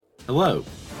Hello,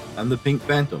 I'm the Pink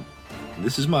Phantom, and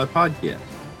this is my podcast.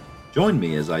 Join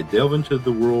me as I delve into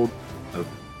the world of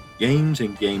games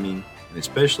and gaming, and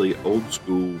especially old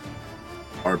school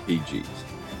RPGs.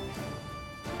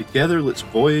 Together, let's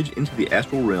voyage into the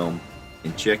astral realm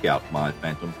and check out my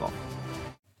Phantom Thoughts.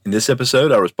 In this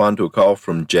episode, I respond to a call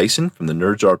from Jason from the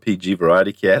Nerds RPG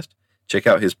Variety Cast. Check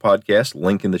out his podcast,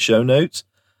 link in the show notes.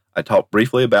 I talk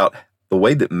briefly about the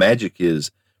way that magic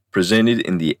is presented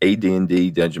in the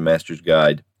AD&D Dungeon Master's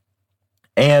Guide,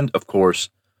 and, of course,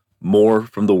 more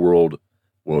from the world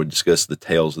where we discuss the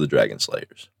tales of the Dragon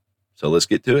Slayers. So let's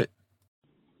get to it.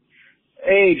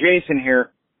 Hey, Jason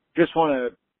here. Just want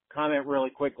to comment really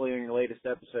quickly on your latest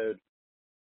episode.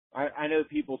 I know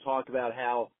people talk about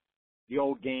how the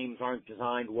old games aren't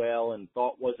designed well and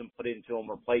thought wasn't put into them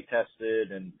or play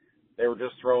tested and they were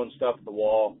just throwing stuff at the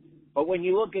wall. But when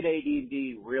you look at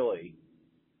AD&D, really,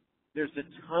 there's a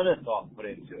ton of thought put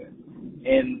into it.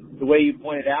 And the way you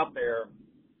pointed out there,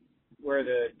 where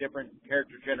the different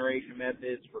character generation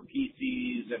methods for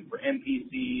PCs and for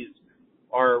NPCs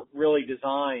are really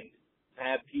designed to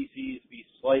have PCs be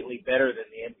slightly better than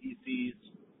the NPCs,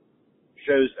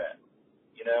 shows that.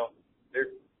 You know,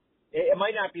 it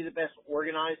might not be the best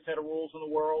organized set of rules in the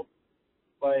world,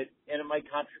 and it might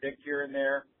contradict here and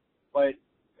there, but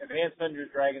Advanced Dungeons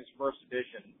 & Dragons First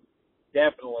Edition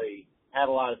definitely had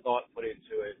a lot of thought put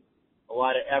into it, a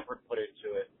lot of effort put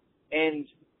into it, and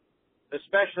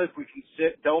especially if we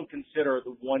don't consider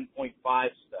the 1.5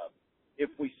 stuff. If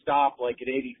we stop like at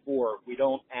 84, if we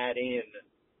don't add in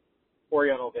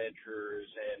Oriental Ventures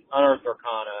and Unearthed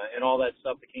Arcana and all that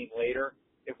stuff that came later,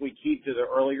 if we keep to the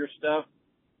earlier stuff,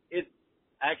 it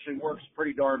actually works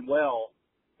pretty darn well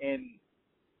and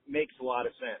makes a lot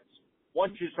of sense.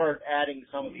 Once you start adding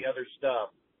some of the other stuff,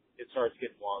 it starts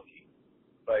getting wonky.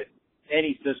 But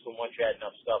any system, once you add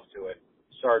enough stuff to it,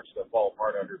 starts to fall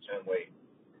apart under its own weight.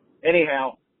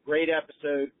 Anyhow, great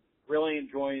episode. Really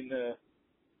enjoying the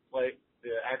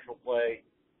actual play,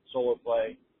 solo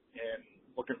play, and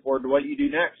looking forward to what you do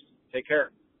next. Take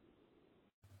care.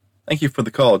 Thank you for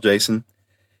the call, Jason.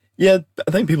 Yeah,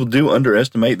 I think people do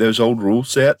underestimate those old rule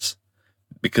sets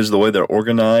because of the way they're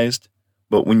organized.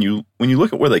 But when you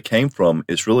look at where they came from,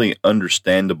 it's really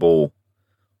understandable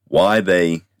why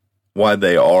they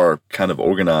are kind of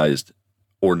organized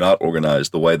or not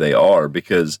organized the way they are,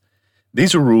 because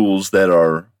these are rules that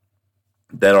are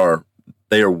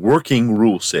working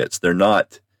rule sets. They're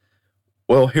not,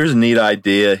 well, here's a neat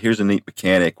idea, here's a neat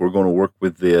mechanic, we're going to work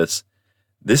with this.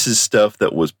 This is stuff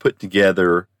that was put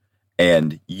together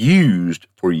and used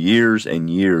for years and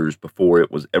years before it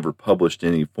was ever published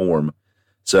in any form.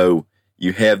 So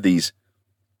you have these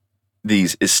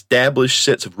established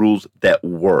sets of rules that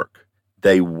work.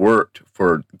 They worked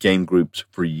for game groups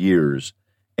for years.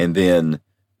 And then,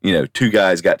 two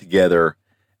guys got together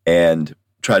and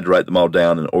tried to write them all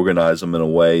down and organize them in a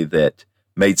way that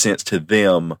made sense to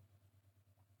them.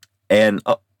 And,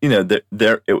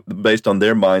 they're based on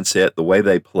their mindset, the way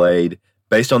they played,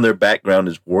 based on their background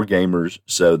as war gamers,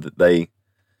 so that they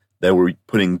were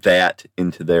putting that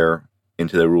into their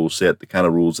rule set, the kind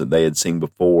of rules that they had seen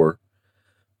before.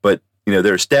 But,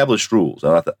 they're established rules.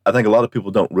 And I think a lot of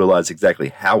people don't realize exactly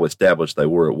how established they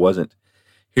were. It wasn't,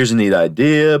 here's a neat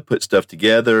idea, put stuff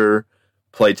together,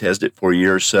 play test it for a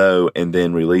year or so, and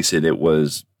then release it. It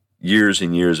was years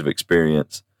and years of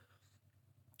experience.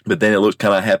 But then it looked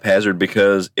kind of haphazard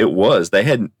because they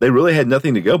really had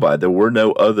nothing to go by. There were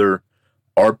no other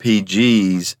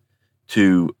RPGs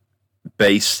to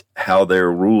base how their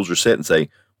rules are set and say,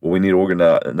 well, we need to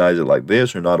organize it like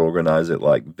this or not organize it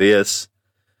like this.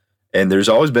 And there's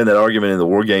always been that argument in the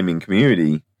wargaming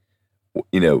community,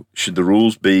 should the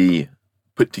rules be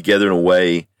put together in a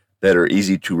way that are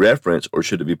easy to reference, or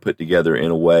should it be put together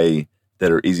in a way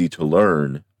that are easy to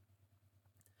learn?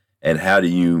 And how do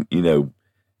you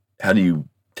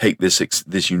take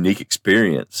this unique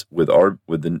experience with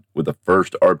the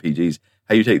first RPGs?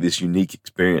 How do you take this unique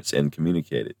experience and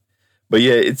communicate it? But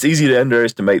yeah, it's easy to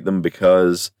underestimate them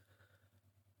because,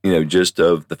 just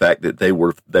of the fact that they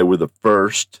were the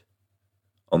first.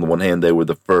 On the one hand, they were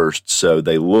the first, so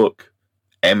they look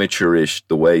amateurish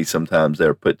the way sometimes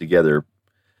they're put together.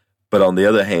 But on the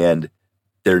other hand,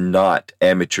 they're not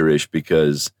amateurish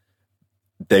because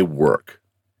they work.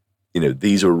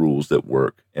 These are rules that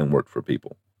work and work for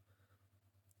people.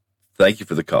 Thank you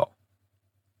for the call.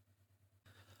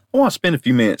 I want to spend a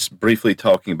few minutes briefly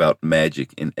talking about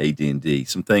magic in AD&D,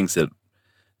 some things that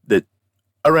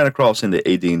I ran across in the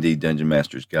AD&D Dungeon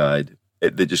Master's Guide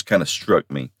that just kind of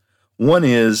struck me. One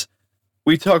is,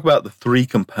 we talk about the three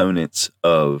components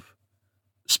of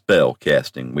spell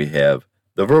casting. We have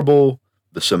the verbal,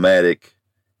 the somatic,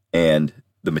 and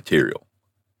the material.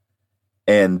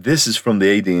 And this is from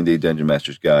the AD&D Dungeon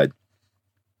Master's Guide.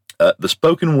 The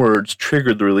spoken words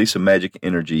trigger the release of magic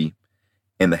energy,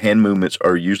 and the hand movements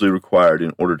are usually required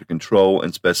in order to control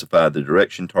and specify the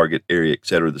direction, target, area,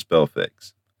 etc. of the spell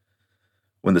effects.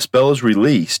 When the spell is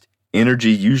released,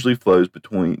 energy usually flows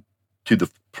to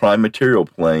the prime material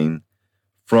plane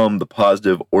from the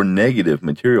positive or negative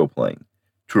material plane.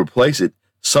 To replace it,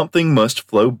 something must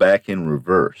flow back in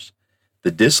reverse.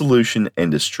 The dissolution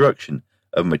and destruction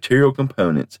of material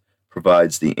components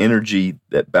provides the energy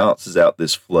that balances out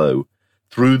this flow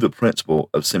through the principle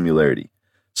of similarity.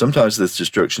 Sometimes this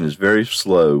destruction is very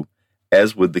slow,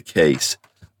 as with the case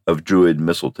of Druid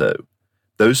Mistletoe.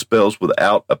 Those spells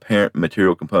without apparent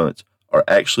material components are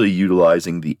actually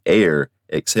utilizing the air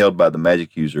exhaled by the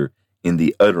magic user in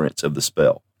the utterance of the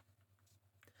spell.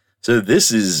 So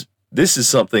this is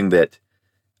something that,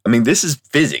 this is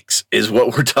physics, is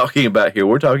what we're talking about here.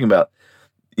 We're talking about,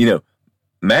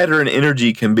 matter and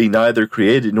energy can be neither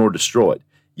created nor destroyed.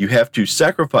 You have to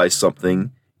sacrifice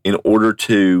something in order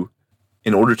to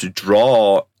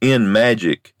draw in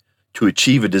magic to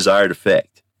achieve a desired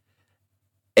effect.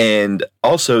 And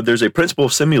also, there's a principle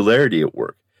of similarity at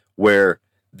work, where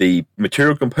the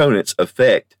material components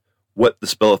affect what the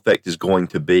spell effect is going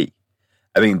to be.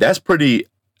 That's pretty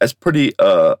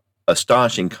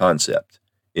astonishing concept.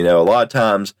 A lot of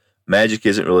times magic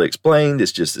isn't really explained.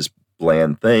 It's just this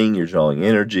bland thing. You're drawing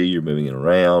energy, you're moving it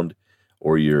around,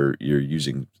 or you're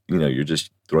using, you're just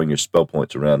throwing your spell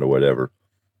points around or whatever.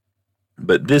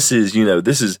 But this is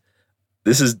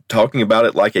talking about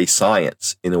it like a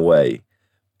science in a way.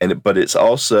 But it's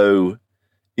also,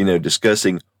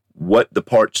 discussing what the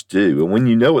parts do. And when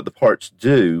you know what the parts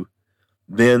do,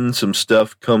 then some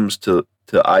stuff comes to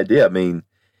idea.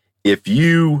 If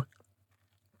you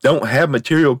don't have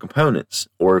material components,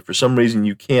 or if for some reason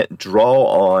you can't draw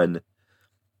on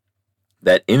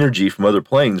that energy from other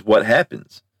planes, what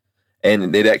happens?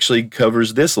 And it actually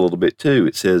covers this a little bit too.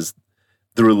 It says,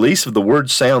 the release of the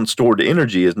word sound stored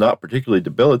energy is not particularly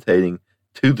debilitating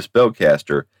to the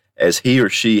spellcaster, as he or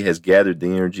she has gathered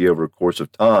the energy over a course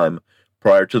of time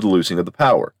prior to the loosing of the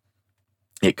power.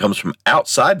 It comes from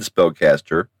outside the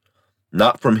spellcaster,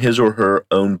 not from his or her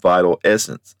own vital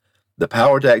essence. The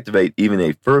power to activate even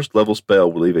a first-level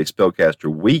spell will leave a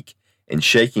spellcaster weak and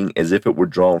shaking as if it were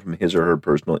drawn from his or her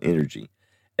personal energy.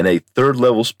 And a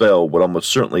third-level spell would almost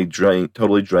certainly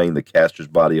totally drain the caster's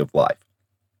body of life.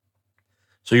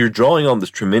 So you're drawing on this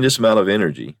tremendous amount of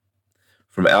energy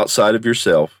from outside of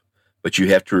yourself, but you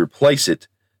have to replace it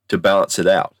to balance it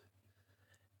out.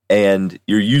 And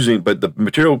but the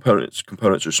material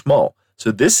components are small.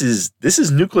 So this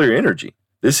is nuclear energy.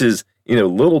 This is,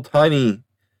 little tiny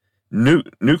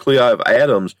nuclei of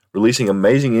atoms releasing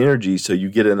amazing energy, so you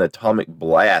get an atomic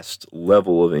blast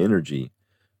level of energy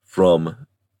from,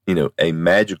 a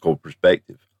magical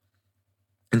perspective.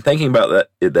 And thinking about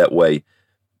that way,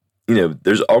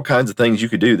 there's all kinds of things you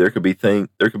could do. There could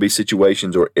be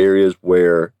situations or areas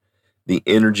where the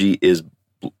energy is,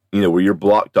 where you're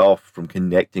blocked off from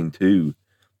connecting to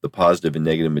the positive and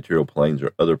negative material planes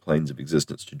or other planes of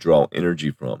existence to draw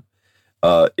energy from.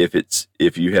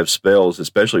 If you have spells,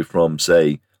 especially from,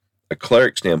 say, a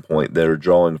cleric standpoint, that are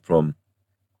drawing from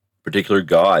particular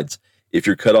gods, if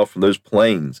you're cut off from those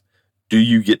planes, do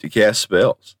you get to cast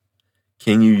spells?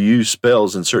 Can you use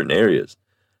spells in certain areas?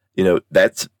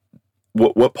 That's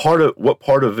what part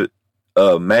of it.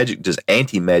 Magic does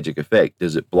anti-magic affect?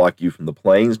 Does it block you from the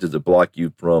planes? Does it block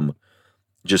you from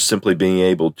just simply being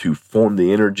able to form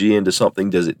the energy into something?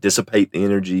 Does it dissipate the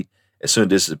energy as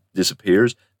soon as it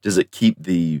disappears? Does it keep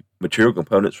the material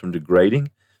components from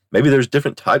degrading? Maybe there's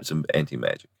different types of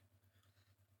anti-magic.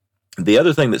 The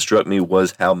other thing that struck me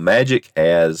was how magic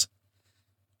has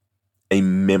a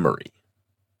memory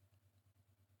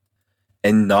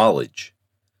and knowledge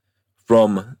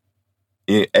from,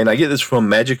 and I get this from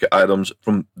magic items,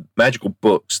 from magical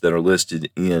books that are listed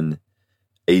in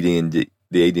AD&D,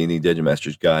 the AD&D Dungeon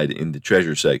Master's Guide in the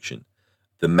treasure section,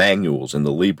 the manuals and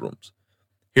the librams.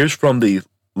 Here's from the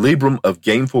Librum of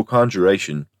Gameful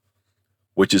Conjuration,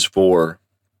 which is for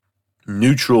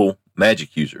neutral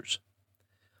magic users.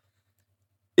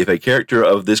 If a character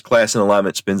of this class and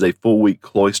alignment spends a full week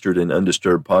cloistered and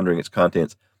undisturbed pondering its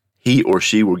contents, he or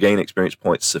she will gain experience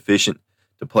points sufficient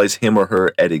to place him or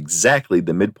her at exactly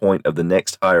the midpoint of the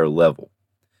next higher level.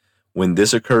 When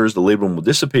this occurs, the librum will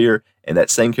disappear, and that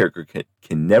same character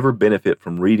can never benefit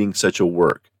from reading such a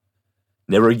work.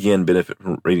 Never again benefit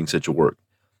from reading such a work.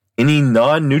 Any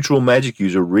non-neutral magic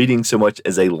user reading so much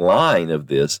as a line of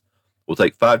this will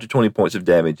take 5 to 20 points of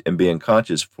damage and be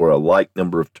unconscious for a like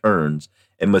number of turns,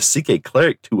 and must seek a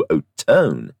cleric to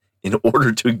atone in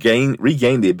order to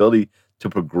regain the ability to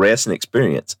progress in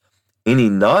experience. Any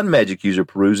non-magic user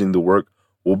perusing the work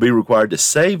will be required to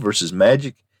save versus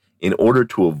magic in order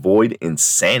to avoid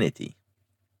insanity.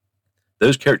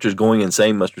 Those characters going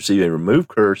insane must receive a remove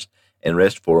curse and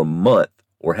rest for a month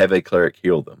or have a cleric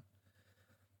heal them.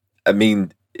 I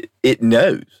mean, it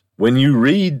knows. When you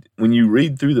read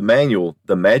through the manual,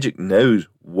 the magic knows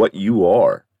what you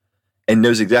are and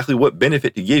knows exactly what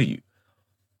benefit to give you.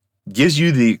 Gives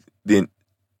you the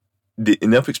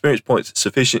enough experience points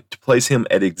sufficient to place him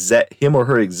or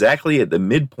her exactly at the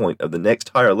midpoint of the next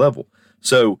higher level.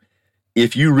 So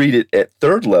if you read it at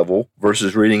 3rd level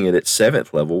versus reading it at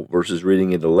 7th level versus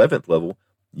reading it at 11th level,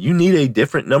 you need a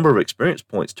different number of experience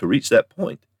points to reach that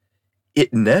point.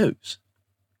 It knows.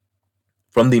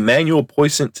 From the manual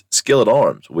Puissant Skill at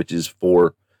Arms, which is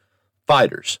for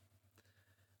fighters,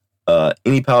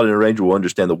 any paladin or ranger will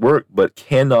understand the work, but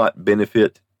cannot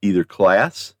benefit either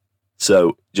class.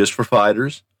 So just for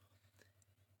fighters.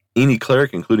 Any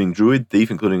cleric, including druid,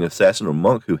 thief, including assassin or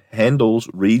monk, who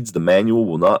reads the manual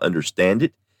will not understand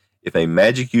it. If a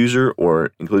magic user,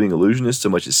 or including illusionist, so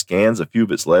much as scans a few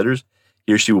of its letters,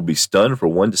 he or she will be stunned for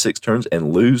 1 to 6 turns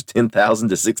and lose 10,000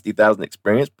 to 60,000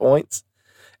 experience points,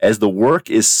 as the work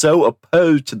is so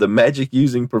opposed to the magic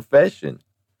using profession.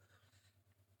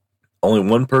 Only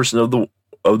one person only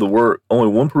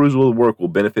one perusal of the work will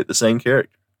benefit the same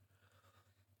character.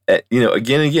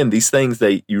 Again and again, these things,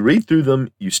 you read through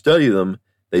them, you study them,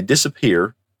 they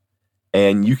disappear,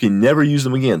 and you can never use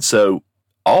them again. So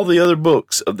all the other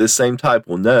books of this same type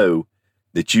will know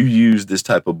that you use this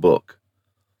type of book.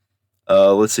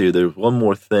 Let's see, there's one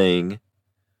more thing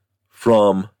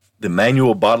from the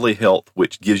Manual of Bodily Health,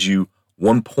 which gives you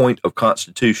 1 point of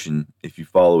constitution if you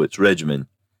follow its regimen.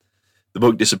 The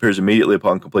book disappears immediately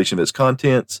upon completion of its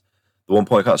contents. The 1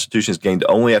 point constitution is gained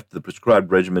only after the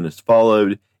prescribed regimen is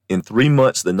followed. In 3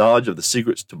 months, the knowledge of the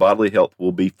secrets to bodily health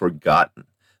will be forgotten.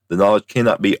 The knowledge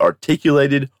cannot be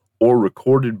articulated or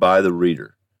recorded by the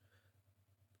reader.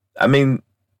 I mean,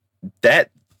 that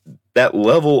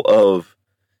level of,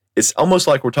 it's almost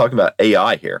like we're talking about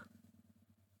AI here.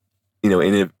 In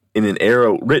an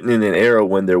era, written in an era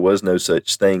when there was no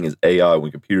such thing as AI,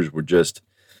 when computers were just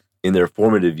in their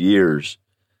formative years.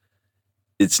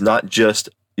 It's not just,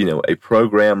 a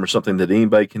program or something that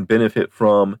anybody can benefit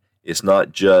from. It's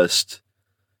not just,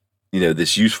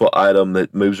 this useful item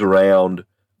that moves around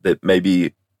that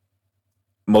maybe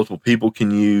multiple people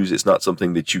can use. It's not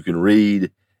something that you can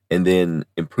read and then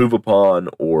improve upon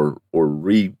or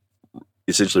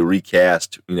essentially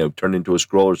recast, turn into a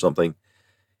scroll or something.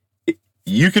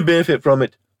 You can benefit from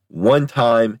it one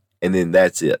time and then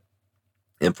that's it.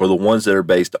 And for the ones that are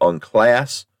based on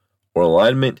class or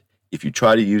alignment, if you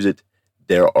try to use it,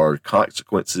 there are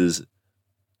consequences.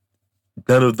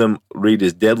 None of them read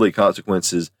as deadly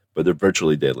consequences, but they're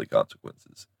virtually deadly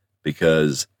consequences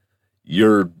because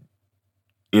you're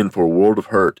in for a world of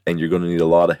hurt and you're going to need a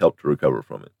lot of help to recover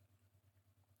from it.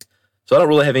 So I don't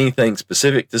really have anything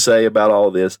specific to say about all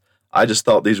of this. I just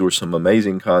thought these were some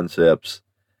amazing concepts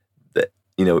that,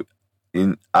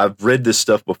 I've read this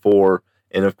stuff before,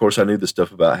 and of course I knew the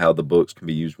stuff about how the books can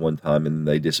be used one time and then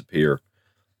they disappear.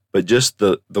 But just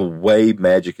the way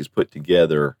magic is put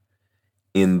together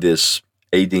in this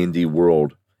AD&D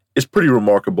world is pretty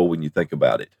remarkable when you think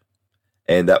about it.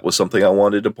 And that was something I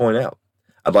wanted to point out.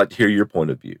 I'd like to hear your point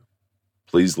of view.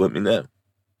 Please let me know.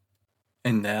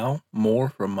 And now, more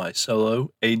from my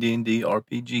solo AD&D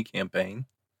RPG campaign,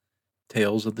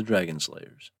 Tales of the Dragon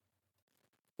Slayers.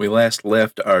 We last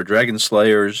left our Dragon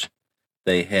Slayers.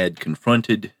 They had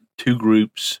confronted two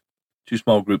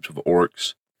small groups of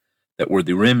orcs that were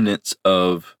the remnants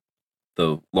of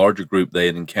the larger group they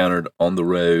had encountered on the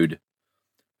road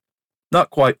not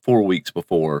quite 4 weeks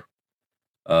before.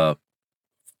 And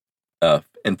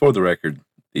for the record,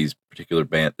 this particular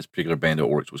band of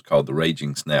orcs was called the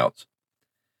Raging Snouts.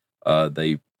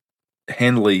 They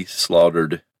handily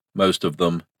slaughtered most of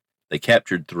them. They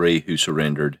captured 3 who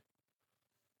surrendered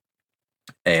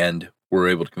and were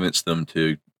able to convince them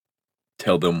to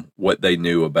tell them what they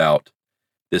knew about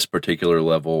this particular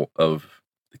level of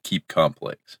the Keep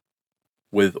complex.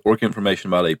 With orc information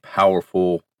about a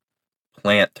powerful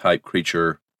plant-type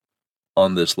creature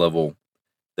on this level,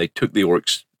 they took the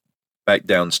orcs back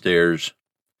downstairs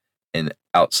and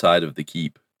outside of the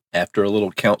keep. After a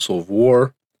little council of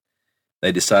war,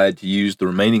 they decided to use the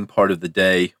remaining part of the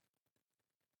day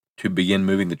to begin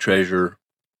moving the treasure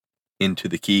into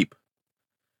the keep.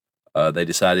 They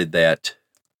decided that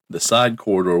the side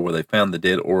corridor where they found the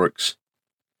dead orcs,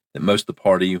 that most of the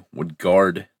party would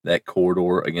guard that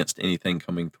corridor against anything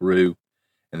coming through,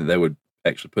 and that they would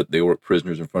actually put the orc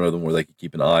prisoners in front of them where they could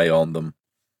keep an eye on them.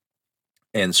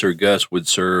 And Sir Gus would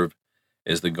serve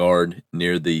as the guard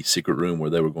near the secret room where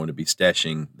they were going to be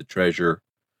stashing the treasure,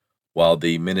 while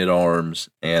the men-at-arms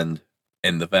and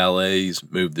the valets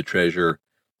moved the treasure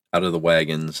out of the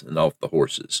wagons and off the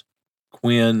horses.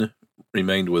 Quinn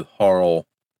remained with Harl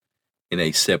in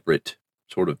a separate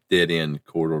sort of dead-end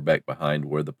corridor back behind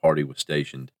where the party was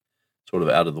stationed, sort of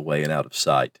out of the way and out of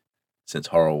sight, since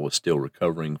Harl was still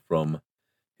recovering from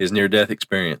his near-death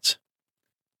experience.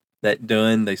 That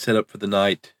done, they set up for the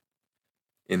night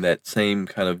in that same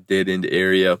kind of dead-end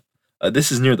area.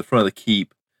 This is near the front of the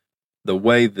keep. The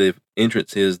way the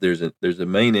entrance is, there's a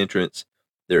main entrance.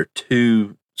 There are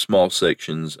two small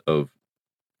sections of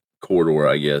corridor,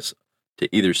 I guess, to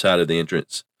either side of the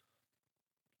entrance.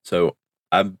 So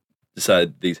I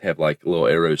decided these have like little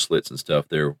arrow slits and stuff.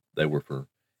 They were for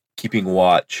keeping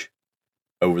watch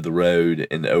over the road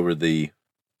and over the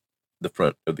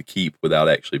front of the keep without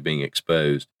actually being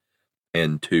exposed.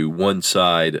 And to one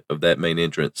side of that main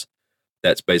entrance,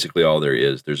 that's basically all there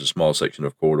is. There's a small section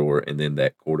of corridor and then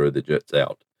that corridor that juts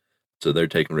out. So they're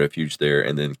taking refuge there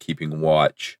and then keeping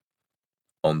watch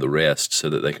on the rest so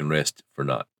that they can rest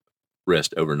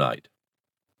overnight.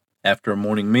 After a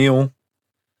morning meal,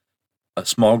 a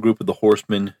small group of the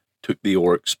horsemen took the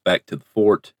orcs back to the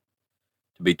fort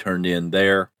to be turned in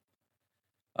there.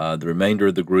 The remainder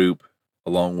of the group,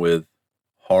 along with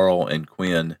Harl and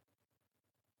Quinn,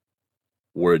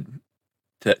 would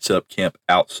set up camp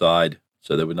outside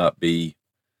so they would not be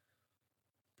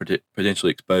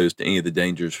potentially exposed to any of the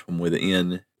dangers from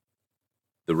within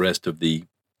the rest of the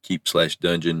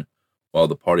keep/dungeon while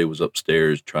the party was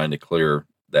upstairs trying to clear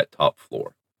that top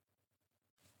floor.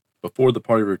 Before the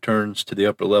party returns to the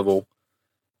upper level,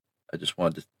 I just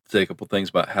wanted to say a couple things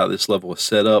about how this level is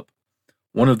set up.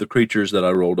 One of the creatures that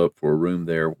I rolled up for a room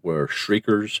there were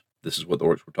shriekers. This is what the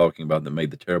orcs were talking about that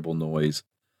made the terrible noise.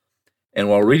 And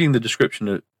while reading the description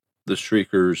of the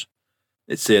shriekers,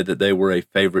 it said that they were a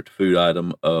favorite food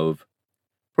item of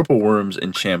purple worms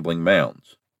and shambling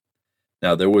mounds.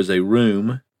 Now, there was a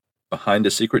room behind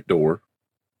a secret door,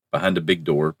 behind a big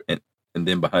door, and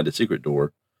then behind a secret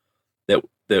door, that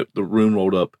the room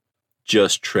rolled up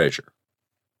just treasure.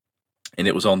 And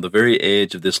it was on the very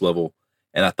edge of this level,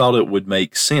 and I thought it would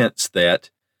make sense that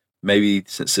maybe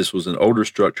since this was an older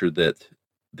structure that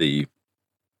the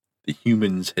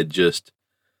humans had just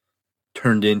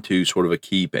turned into sort of a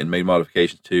keep and made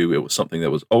modifications to. It was something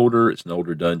that was older. It's an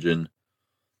older dungeon.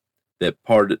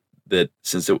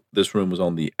 Since this room was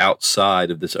on the outside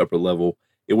of this upper level,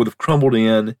 it would have crumbled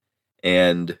in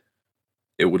and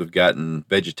it would have gotten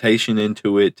vegetation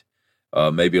into it.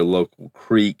 Maybe a local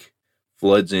creek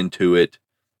floods into it,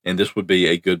 and this would be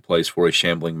a good place for a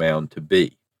shambling mound to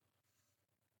be.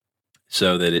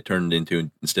 So that it turned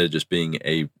into, instead of just being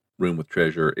a room with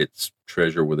treasure, it's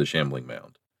treasure with a shambling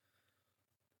mound.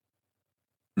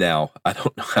 Now, I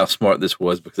don't know how smart this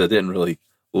was because I didn't really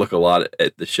look a lot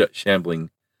at the shambling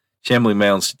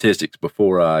mound statistics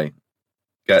before I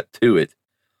got to it.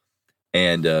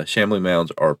 And shambling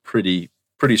mounds are pretty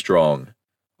strong.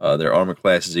 They're armor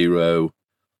class 0.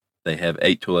 They have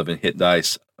 8 to 11 hit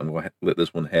dice. I'm going to let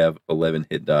this one have 11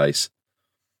 hit dice.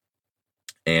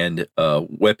 And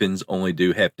weapons only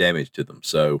do half damage to them.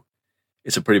 So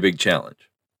it's a pretty big challenge.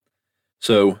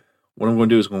 So what I'm going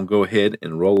to do is I'm going to go ahead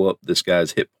and roll up this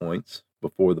guy's hit points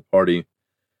before the party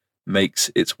makes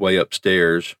its way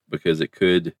upstairs, because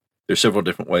there's several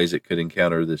different ways it could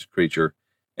encounter this creature,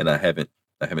 and I haven't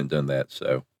done that.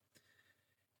 So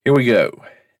here we go.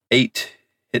 8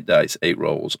 hit dice, 8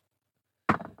 rolls.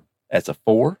 That's a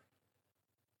 4.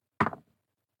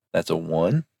 That's a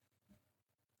 1.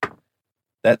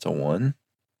 That's a 1.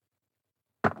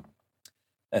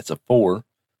 That's a 4.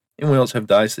 Anyone else have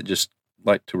dice that just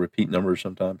like to repeat numbers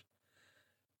sometimes?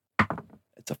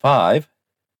 It's a 5.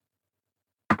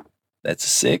 That's a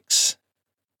 6.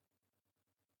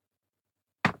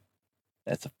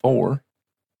 That's a 4.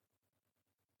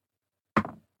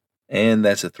 And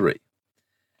that's a 3.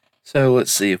 So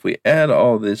let's see if we add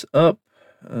all this up.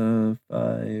 5,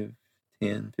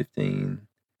 10, 15,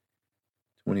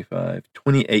 25,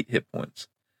 28 hit points.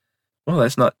 Well,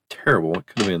 that's not terrible. It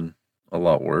could have been a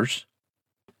lot worse.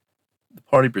 The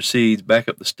party proceeds back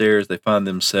up the stairs. They find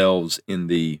themselves in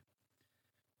the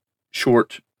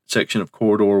short section of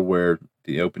corridor where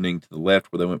the opening to the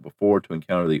left where they went before to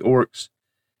encounter the orcs,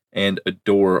 and a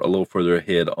door a little further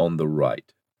ahead on the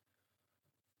right.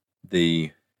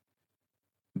 The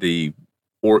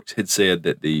orcs had said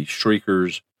that the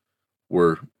shriekers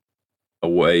were a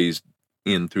ways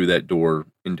in through that door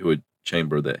into a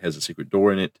chamber that has a secret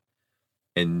door in it,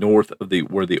 and north of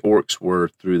where the orcs were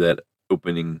through that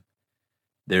opening,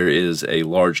 there is a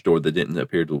large door that didn't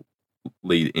appear to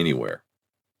lead anywhere.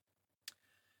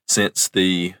 Since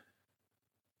the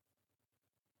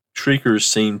shriekers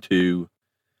seem to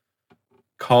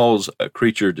cause a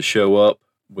creature to show up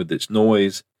with its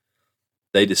noise,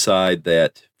 they decide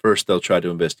that first they'll try to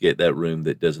investigate that room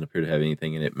that doesn't appear to have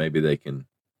anything in it. Maybe they can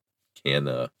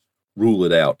rule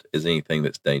it out as anything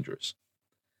that's dangerous.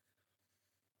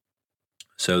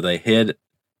 So they head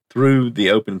through the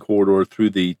open corridor, through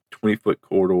the 20-foot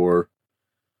corridor,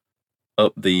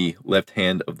 up the left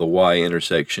hand of the Y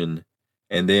intersection,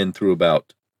 and then through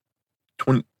about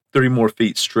 30 more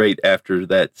feet straight after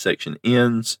that section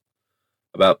ends,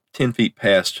 about 10 feet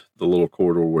past the little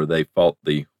corridor where they fought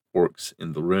the orcs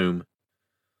in the room.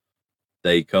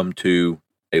 They come to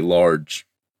a large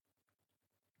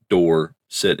door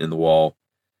set in the wall.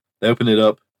 They open it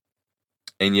up,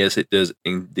 and yes, it does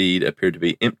indeed appear to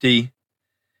be empty.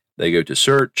 They go to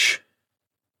search.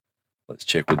 Let's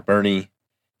check with Bernie.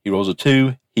 He rolls a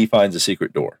 2. He finds a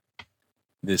secret door.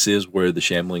 This is where the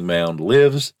Shambling Mound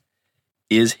lives.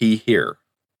 Is he here?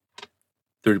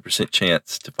 30%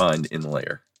 chance to find in the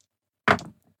lair.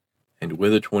 And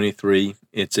with a 23,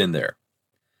 it's in there.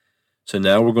 So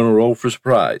now we're going to roll for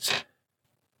surprise.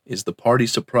 Is the party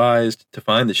surprised to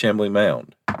find the Shambling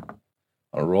Mound?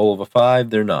 On a roll of a 5,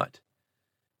 they're not.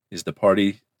 Does the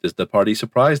party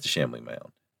surprise the Shambling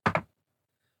Mound?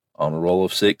 On a roll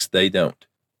of 6, they don't.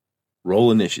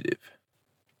 Roll initiative.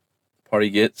 The party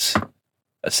gets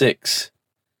a 6.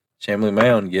 Shambling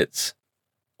Mound gets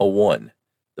a 1.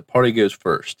 The party goes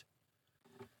first.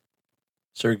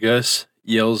 Sir Gus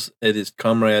yells at his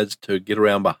comrades to get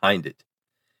around behind it.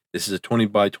 This is a 20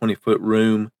 by 20 foot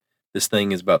room. This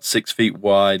thing is about 6 feet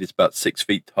wide. It's about 6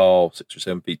 feet tall, 6 or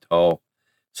 7 feet tall.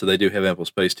 So they do have ample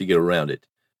space to get around it.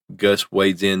 Gus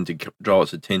wades in to draw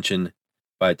its attention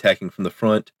by attacking from the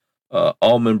front.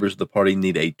 All members of the party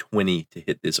need a 20 to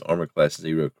hit this armor class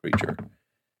 0 creature.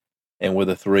 And with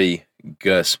a 3,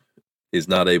 Gus is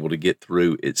not able to get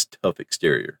through its tough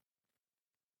exterior.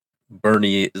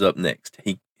 Bernie is up next.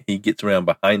 He gets around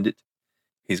behind it.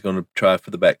 He's going to try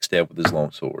for the backstab with his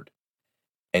longsword.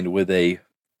 And with a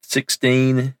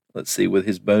 16, let's see, with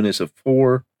his bonus of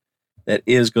 4, that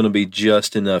is going to be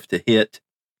just enough to hit.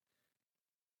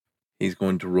 He's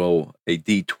going to roll a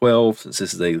d12, since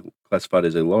this is classified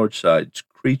as a large-sized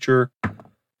creature.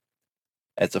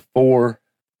 That's a 4,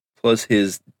 plus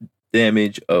his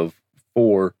damage of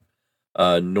 4.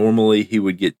 Normally, he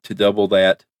would get to double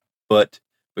that, but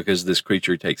because this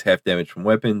creature takes half damage from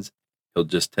weapons, he'll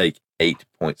just take 8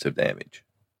 points of damage.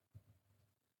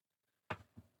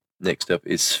 Next up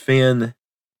is Sven.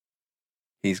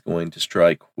 He's going to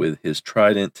strike with his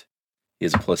trident. He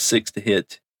has a plus 6 to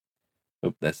hit.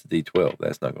 Oh, that's the d12.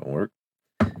 That's not going to work.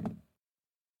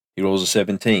 He rolls a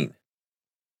 17.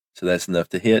 So that's enough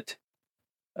to hit.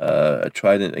 A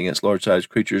trident against large-sized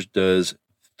creatures does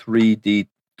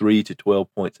 3d3 to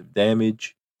 12 points of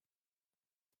damage.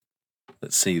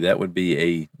 Let's see, that would be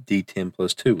a d10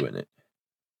 plus 2, wouldn't it?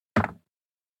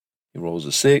 He rolls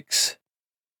a 6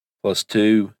 plus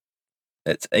 2.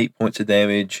 That's 8 points of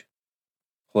damage,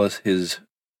 plus his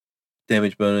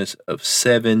damage bonus of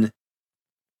 7.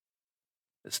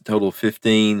 That's a total of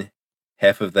 15.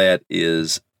 Half of that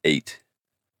is 8.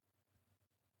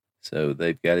 So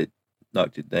they've got it,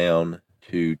 knocked it down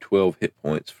to 12 hit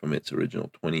points from its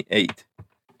original 28.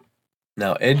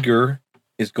 Now Edgar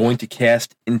is going to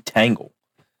cast Entangle.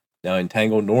 Now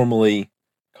Entangle normally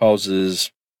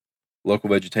causes local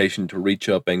vegetation to reach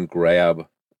up and grab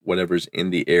whatever's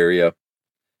in the area.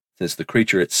 Since the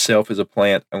creature itself is a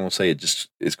plant, I'm going to say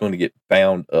it's going to get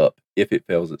bound up if it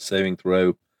fails its saving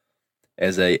throw.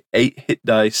 As a 8 hit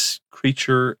dice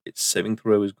creature, its saving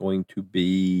throw is going to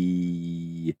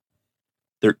be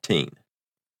 13.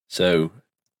 So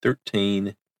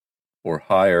 13 or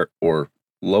higher or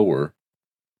lower,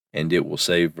 and it will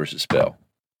save versus spell.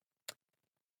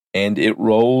 And it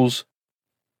rolls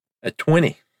a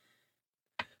 20.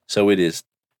 So it is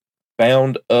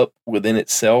bound up within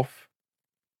itself.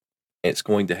 It's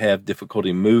going to have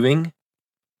difficulty moving.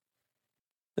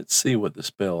 Let's see what the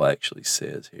spell actually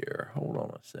says here. Hold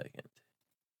on a second.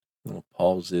 I'm going to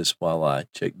pause this while I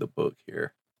check the book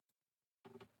here.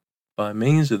 By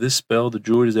means of this spell, the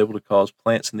druid is able to cause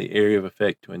plants in the area of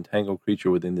effect to entangle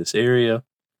creature within this area.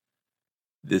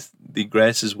 The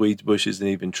grasses, weeds, bushes, and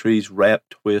even trees wrap,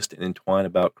 twist, and entwine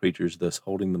about creatures, thus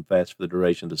holding them fast for the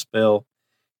duration of the spell.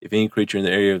 If any creature in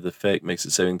the area of the effect makes a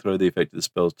saving throw, the effect of the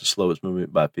spell is to slow its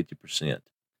movement by 50%.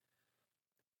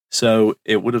 So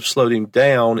it would have slowed him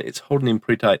down. It's holding him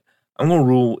pretty tight. I'm going to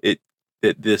rule it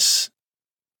that this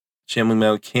Shambling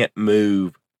Mound can't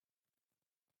move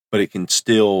but it can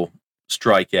still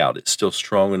strike out. It's still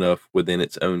strong enough within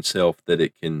its own self that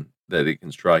it can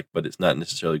strike, but it's not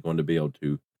necessarily going to be able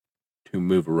to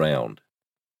move around,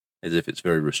 as if it's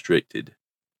very restricted.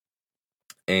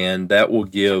 And that will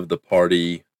give the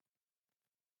party,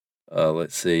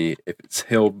 let's see, if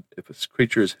a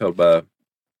creature is held by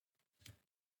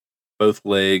both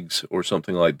legs or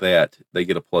something like that, they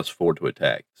get a +4 to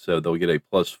attack. So they'll get a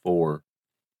 +4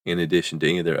 in addition to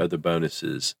any of their other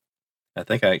bonuses. I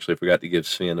think I actually forgot to give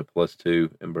Sven a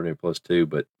 +2 and Bernie a +2,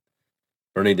 but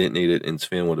Bernie didn't need it and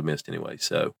Sven would have missed anyway.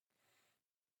 So,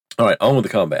 all right, on with the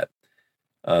combat.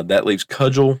 That leaves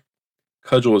Cudgel.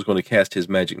 Cudgel is going to cast his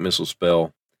magic missile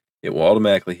spell. It will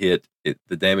automatically hit.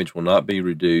 The damage will not be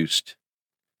reduced.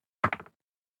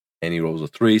 And he rolls a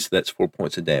 3, so that's 4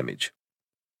 points of damage.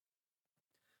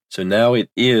 So now it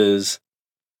is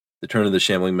the turn of the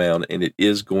Shambling Mound, and it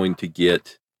is going to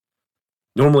get...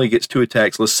 Normally it gets 2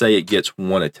 attacks. Let's say it gets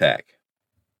 1 attack.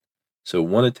 So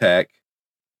 1 attack,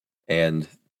 and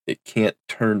it can't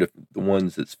turn to the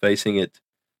ones that's facing it,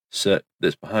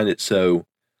 that's behind it. So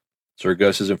Sir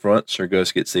Gus is in front. Sir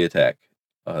Gus gets the attack.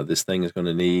 This thing is going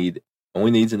to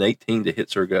only needs an 18 to hit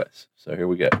Sir Gus. So here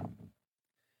we go.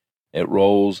 It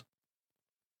rolls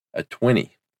a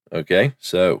 20. Okay,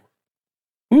 so,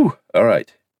 all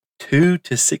right. 2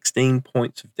 to 16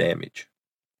 points of damage.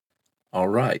 All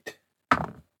right.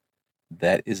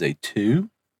 That is a 2.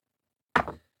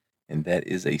 And that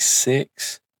is a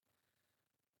 6.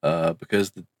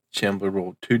 Because the Shambler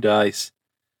rolled 2 dice,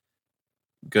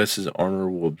 Gus's armor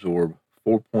will absorb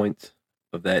 4 points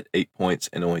of that 8 points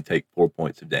and only take 4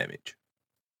 points of damage.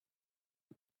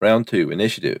 Round 2,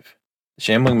 initiative. The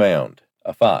Shambling Mound,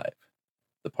 a 5.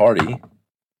 The party,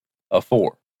 a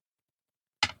 4.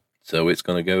 So it's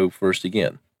going to go first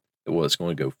again. It's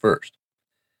going to go first.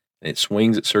 And it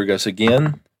swings at Sir Gus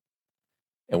again.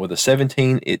 And with a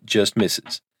 17, it just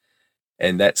misses.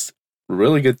 And that's a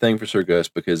really good thing for Sir Gus,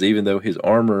 because even though his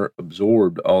armor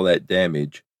absorbed all that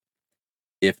damage,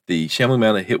 if the Shambling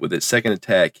Mound is hit with its second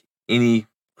attack, any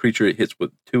creature it hits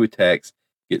with 2 attacks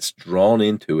gets drawn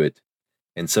into it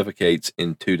and suffocates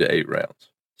in 2 to 8 rounds.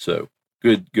 So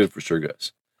good for Sir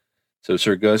Gus. So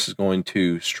Sir Gus is going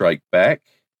to strike back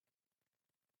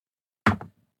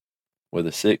with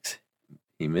a 6.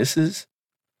 He misses.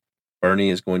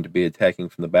 Bernie is going to be attacking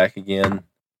from the back again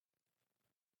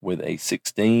with a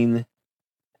 16.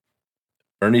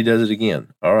 Bernie does it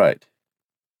again. All right.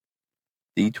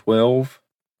 D12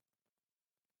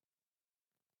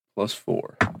 plus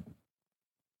 4.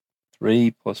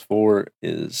 3 plus 4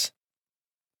 is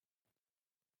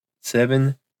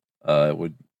 7. It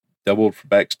would double for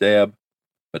backstab,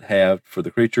 but halved for the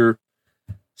creature.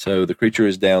 So the creature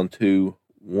is down to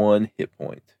 1 hit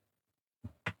point.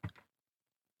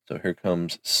 So here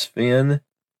comes Sven.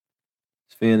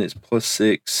 Sven is plus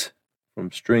 6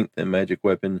 from strength and magic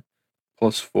weapon,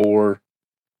 plus 4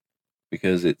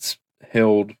 because it's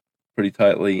held pretty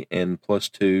tightly, and plus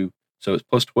 2. So it's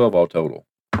plus 12 all total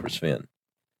for Sven.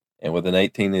 And with an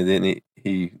 18, and then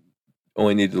he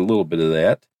only needed a little bit of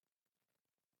that.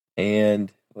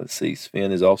 And let's see,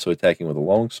 Sven is also attacking with a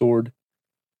longsword.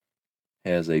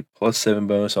 Has a plus 7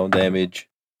 bonus on damage.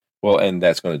 Well, and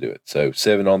that's going to do it. So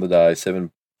 7 on the die,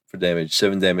 7 for damage,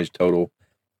 7 damage total.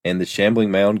 And the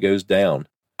Shambling Mound goes down.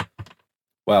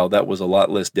 Wow, that was a lot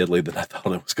less deadly than I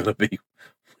thought it was going to be.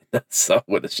 I saw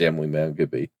what a Shambling Mound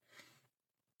could be.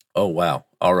 Oh, wow.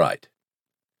 All right.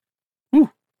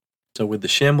 Whew. So with the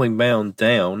Shambling Mound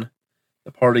down,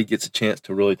 the party gets a chance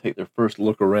to really take their first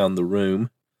look around the room.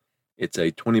 It's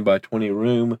a 20 by 20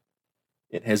 room.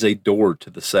 It has a door to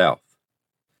the south.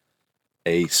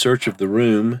 A search of the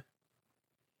room,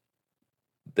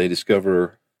 they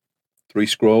discover 3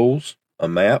 scrolls, a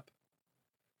map,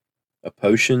 a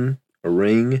potion, a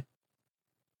ring,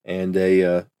 and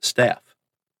a staff.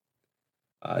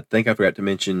 I think I forgot to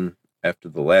mention after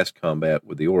the last combat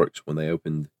with the orcs, when they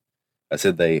opened, I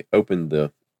said they opened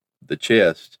the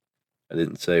chest. I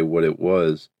didn't say what it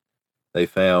was. They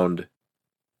found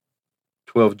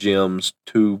 12 gems,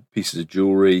 2 pieces of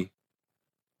jewelry,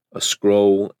 a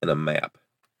scroll, and a map.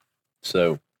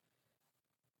 So,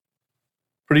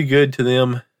 pretty good to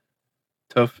them.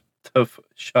 Tough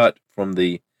shot from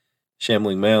the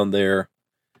Shambling Mound there.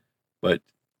 But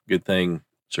good thing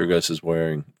Sir Gus is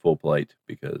wearing full plate,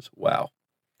 because, wow.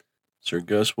 Sir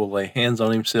Gus will lay hands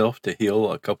on himself to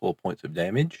heal a couple of points of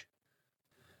damage.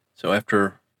 So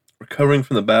after recovering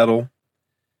from the battle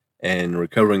and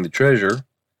recovering the treasure,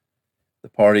 the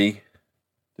party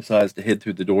decides to head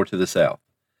through the door to the south.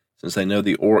 Since they know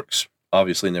the orcs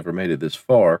obviously never made it this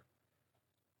far,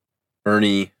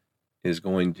 Bernie is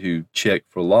going to check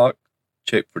for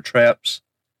traps,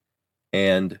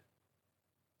 and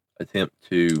attempt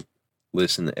to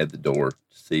listen at the door to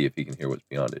see if he can hear what's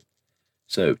beyond it.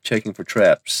 So, checking for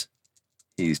traps,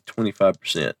 he's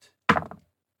 25%.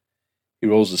 He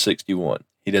rolls a 61.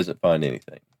 He doesn't find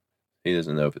anything. He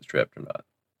doesn't know if it's trapped or not.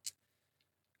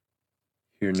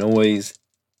 Hear noise,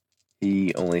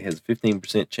 he only has a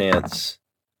 15% chance,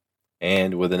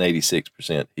 and with an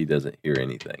 86%, he doesn't hear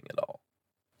anything at all.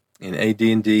 In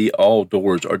AD&D, all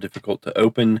doors are difficult to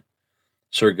open.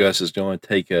 Sir Gus is going to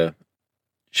take a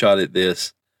shot at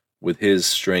this. With his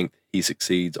strength, he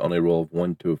succeeds on a roll of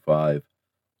 1 to a 5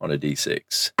 on a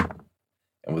d6.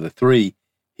 And with a 3,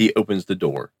 he opens the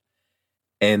door.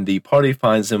 And the party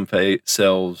finds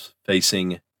themselves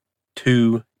facing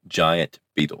 2 giant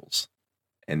beetles.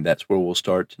 And that's where we'll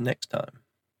start next time.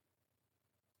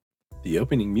 The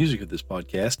opening music of this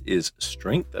podcast is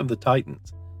Strength of the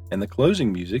Titans, and the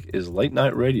closing music is Late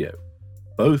Night Radio,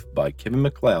 both by Kevin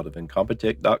MacLeod of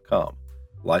Incompetech.com,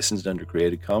 licensed under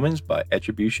Creative Commons by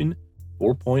Attribution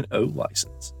 4.0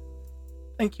 license.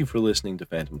 Thank you for listening to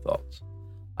Phantom Thoughts.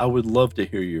 I would love to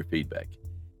hear your feedback.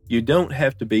 You don't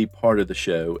have to be part of the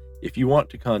show. If you want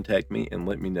to contact me and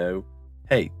let me know,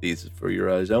 hey, these are for your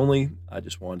eyes only. I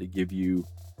just wanted to give you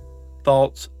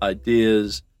thoughts,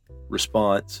 ideas,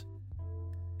 response,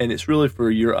 and it's really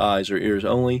for your eyes or ears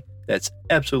only. That's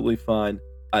absolutely fine.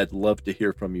 I'd love to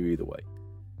hear from you either way.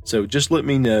 So just let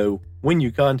me know when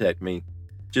you contact me.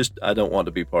 Just, I don't want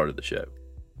to be part of the show.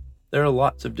 There are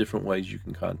lots of different ways you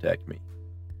can contact me.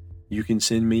 You can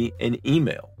send me an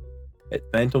email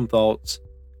at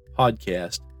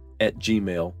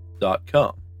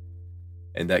phantomthoughtspodcast@gmail.com.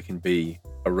 And that can be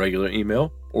a regular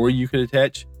email, or you can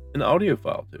attach an audio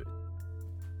file to it.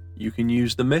 You can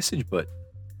use the message button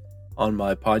on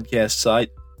my podcast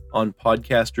site on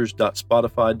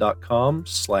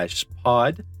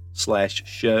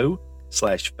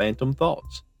podcasters.spotify.com/pod/show/phantom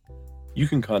thoughts. You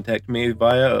can contact me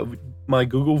via my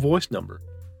Google Voice number,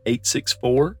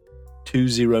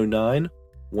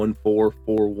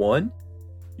 864-209-1441.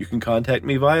 You can contact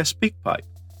me via SpeakPipe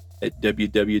at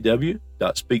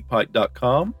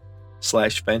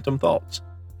www.speakpipe.com/phantom thoughts.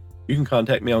 You can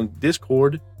contact me on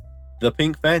Discord, The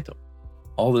Pink Phantom.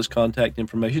 All this contact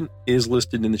information is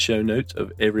listed in the show notes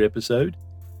of every episode.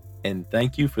 And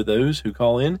thank you for those who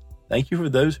call in. Thank you for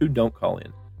those who don't call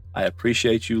in. I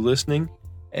appreciate you listening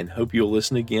and hope you'll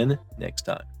listen again next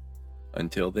time.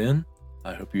 Until then,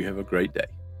 I hope you have a great day.